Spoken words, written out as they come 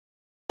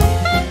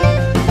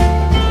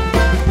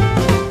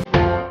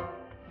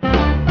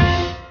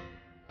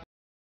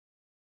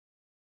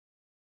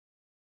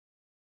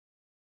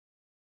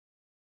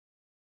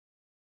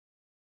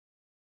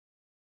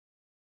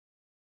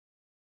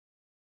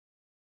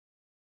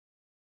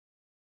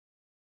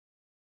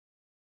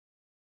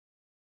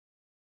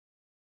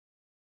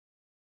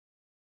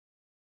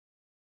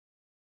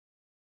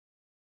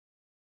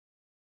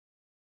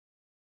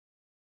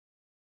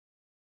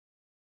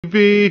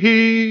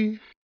TV.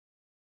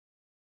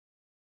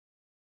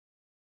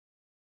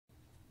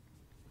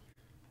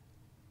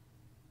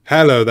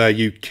 Hello there,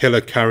 you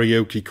killer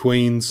karaoke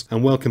queens,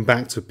 and welcome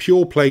back to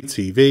Pure Play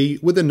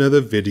TV with another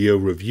video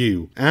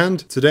review. And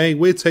today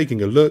we're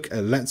taking a look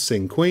at Let's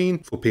Sing Queen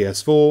for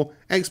PS4,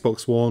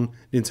 Xbox One,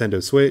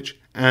 Nintendo Switch,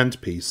 and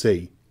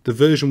PC. The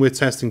version we're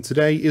testing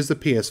today is the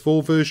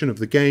PS4 version of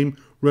the game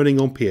running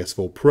on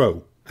PS4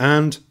 Pro,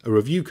 and a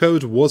review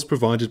code was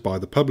provided by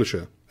the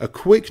publisher. A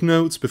quick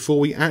note before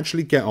we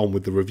actually get on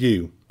with the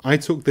review. I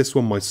took this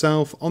one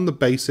myself on the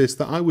basis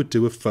that I would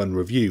do a fun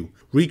review,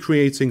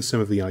 recreating some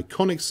of the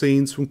iconic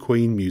scenes from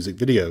Queen music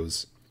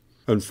videos.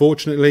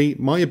 Unfortunately,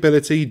 my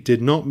ability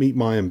did not meet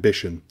my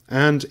ambition,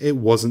 and it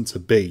wasn't to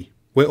be.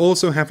 We're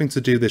also having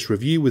to do this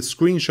review with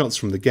screenshots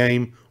from the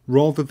game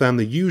rather than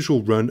the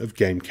usual run of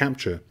game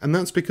capture, and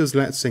that's because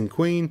Let's Sing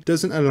Queen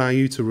doesn't allow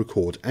you to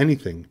record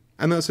anything.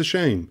 And that's a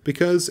shame,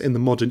 because in the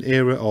modern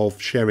era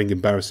of sharing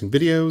embarrassing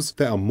videos,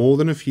 there are more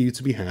than a few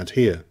to be had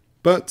here.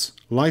 But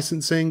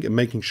licensing and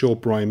making sure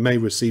Brian May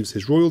receives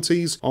his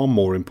royalties are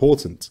more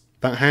important.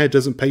 That hair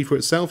doesn't pay for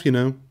itself, you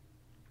know.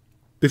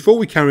 Before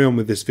we carry on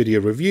with this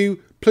video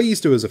review,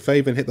 please do us a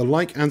favour and hit the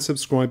like and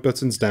subscribe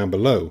buttons down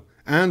below.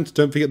 And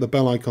don't forget the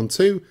bell icon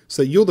too,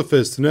 so that you're the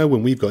first to know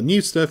when we've got new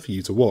stuff for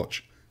you to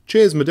watch.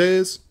 Cheers, my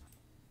dears!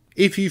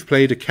 If you've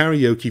played a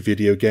karaoke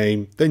video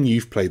game, then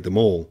you've played them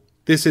all.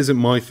 This isn't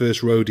my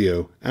first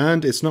rodeo,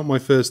 and it's not my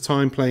first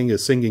time playing a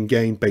singing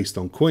game based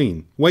on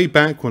Queen. Way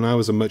back when I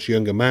was a much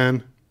younger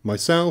man,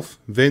 myself,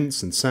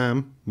 Vince and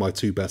Sam, my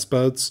two best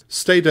buds,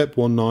 stayed up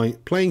one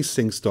night playing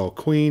SingStar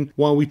Queen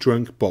while we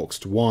drank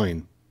boxed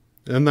wine.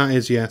 And that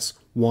is, yes,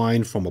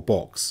 wine from a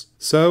box.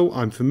 So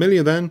I'm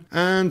familiar then,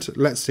 and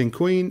Let's Sing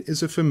Queen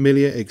is a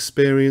familiar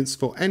experience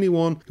for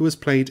anyone who has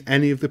played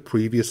any of the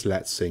previous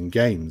Let's Sing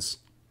games.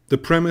 The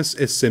premise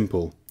is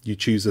simple. You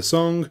choose a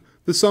song,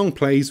 the song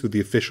plays with the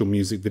official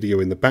music video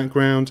in the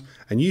background,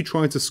 and you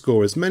try to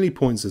score as many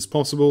points as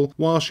possible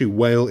whilst you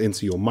wail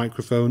into your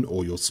microphone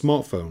or your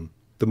smartphone.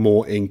 The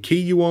more in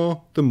key you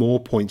are, the more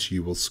points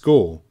you will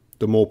score.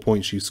 The more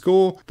points you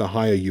score, the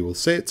higher you will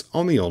sit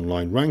on the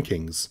online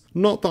rankings.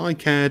 Not that I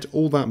cared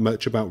all that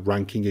much about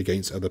ranking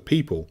against other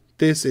people.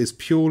 This is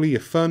purely a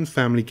fun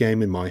family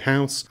game in my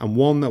house, and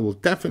one that will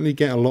definitely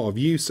get a lot of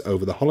use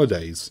over the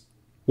holidays.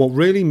 What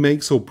really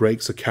makes or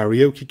breaks a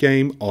karaoke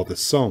game are the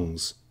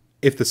songs.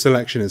 If the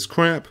selection is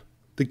crap,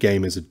 the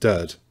game is a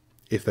dud.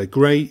 If they're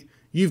great,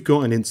 you've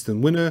got an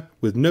instant winner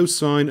with no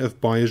sign of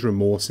buyer's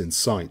remorse in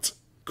sight.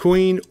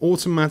 Queen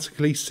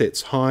automatically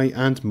sits high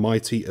and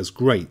mighty as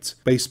great,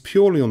 based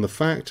purely on the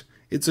fact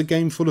it's a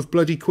game full of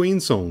bloody Queen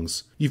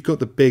songs. You've got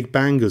the big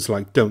bangers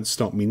like Don't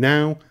Stop Me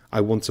Now, I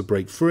Want to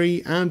Break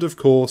Free, and of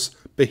course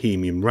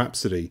Bohemian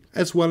Rhapsody,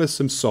 as well as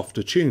some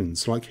softer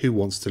tunes like Who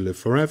Wants to Live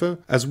Forever,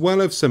 as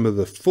well as some of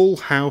the full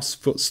house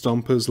foot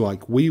stompers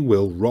like We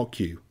Will Rock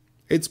You.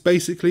 It's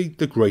basically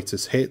the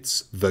greatest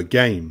hits, the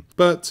game.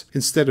 But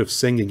instead of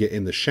singing it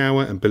in the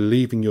shower and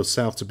believing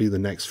yourself to be the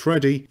next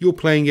Freddie, you're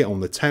playing it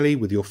on the telly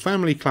with your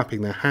family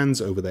clapping their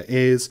hands over their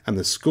ears and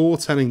the score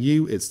telling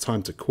you it's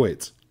time to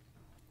quit.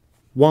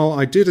 While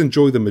I did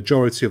enjoy the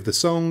majority of the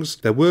songs,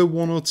 there were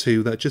one or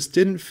two that just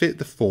didn't fit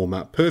the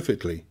format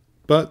perfectly.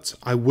 But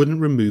I wouldn't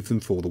remove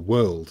them for the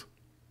world.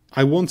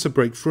 I Want to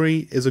Break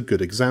Free is a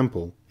good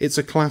example. It's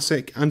a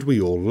classic and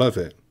we all love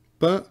it.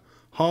 But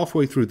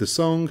halfway through the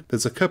song,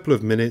 there's a couple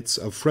of minutes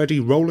of Freddie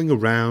rolling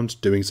around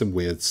doing some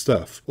weird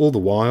stuff. All the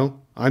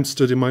while, I'm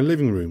stood in my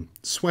living room,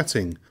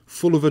 sweating,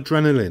 full of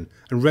adrenaline,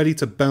 and ready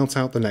to belt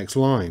out the next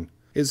line.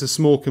 It's a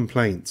small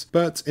complaint,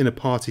 but in a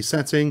party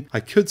setting, I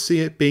could see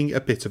it being a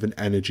bit of an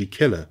energy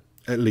killer,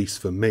 at least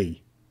for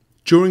me.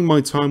 During my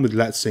time with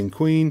Let's Sing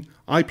Queen,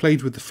 I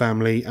played with the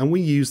family and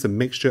we used a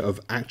mixture of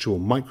actual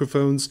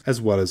microphones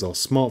as well as our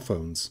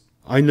smartphones.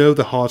 I know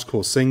the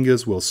hardcore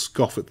singers will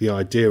scoff at the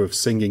idea of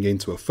singing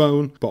into a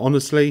phone, but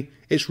honestly,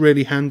 it's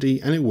really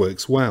handy and it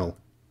works well.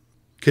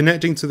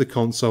 Connecting to the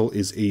console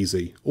is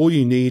easy. All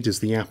you need is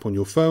the app on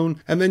your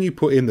phone and then you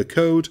put in the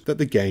code that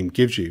the game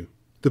gives you.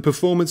 The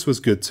performance was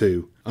good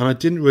too, and I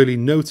didn't really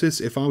notice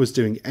if I was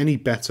doing any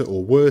better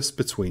or worse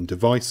between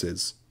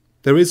devices.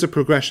 There is a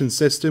progression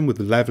system with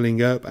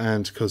leveling up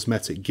and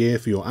cosmetic gear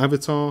for your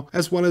avatar,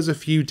 as well as a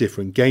few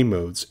different game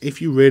modes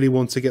if you really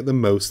want to get the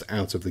most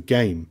out of the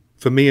game.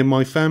 For me and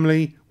my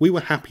family, we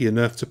were happy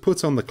enough to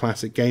put on the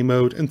classic game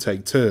mode and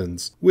take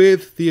turns,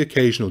 with the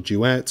occasional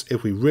duet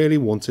if we really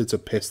wanted to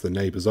piss the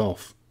neighbours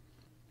off.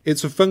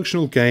 It's a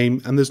functional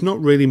game and there's not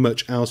really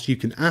much else you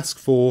can ask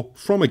for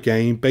from a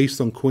game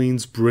based on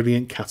Queen's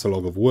brilliant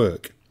catalogue of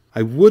work.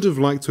 I would have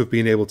liked to have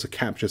been able to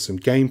capture some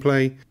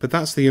gameplay, but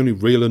that's the only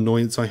real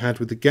annoyance I had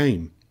with the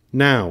game.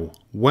 Now,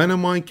 when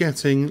am I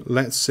getting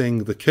Let's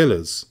Sing the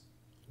Killers?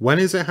 When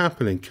is it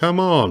happening? Come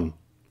on!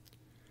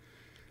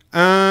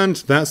 And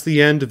that's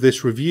the end of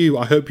this review.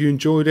 I hope you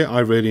enjoyed it. I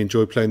really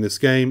enjoyed playing this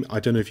game. I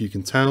don't know if you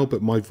can tell,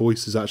 but my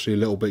voice is actually a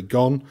little bit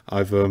gone.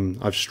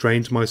 I've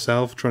strained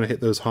myself trying to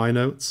hit those high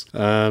notes,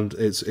 and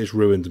it's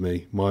ruined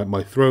me.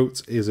 My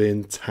throat is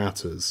in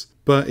tatters.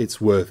 but it's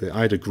worth it.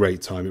 I had a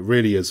great time. It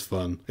really is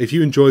fun. If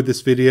you enjoyed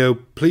this video,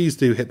 please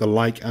do hit the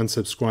like and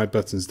subscribe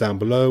buttons down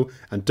below,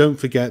 and don't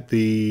forget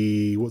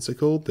the, what's it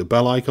called? The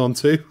bell icon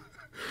too.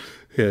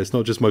 Yeah, it's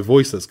not just my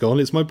voice that's gone,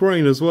 it's my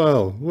brain as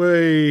well.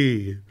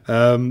 Way.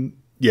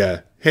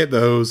 Yeah, hit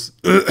those.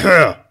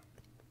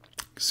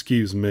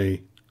 Excuse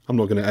me. I'm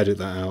not going to edit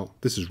that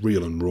out. This is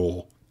real and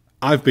raw.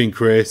 I've been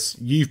Chris,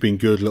 you've been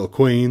good little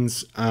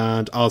queens,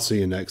 and I'll see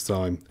you next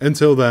time.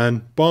 Until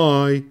then,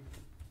 bye.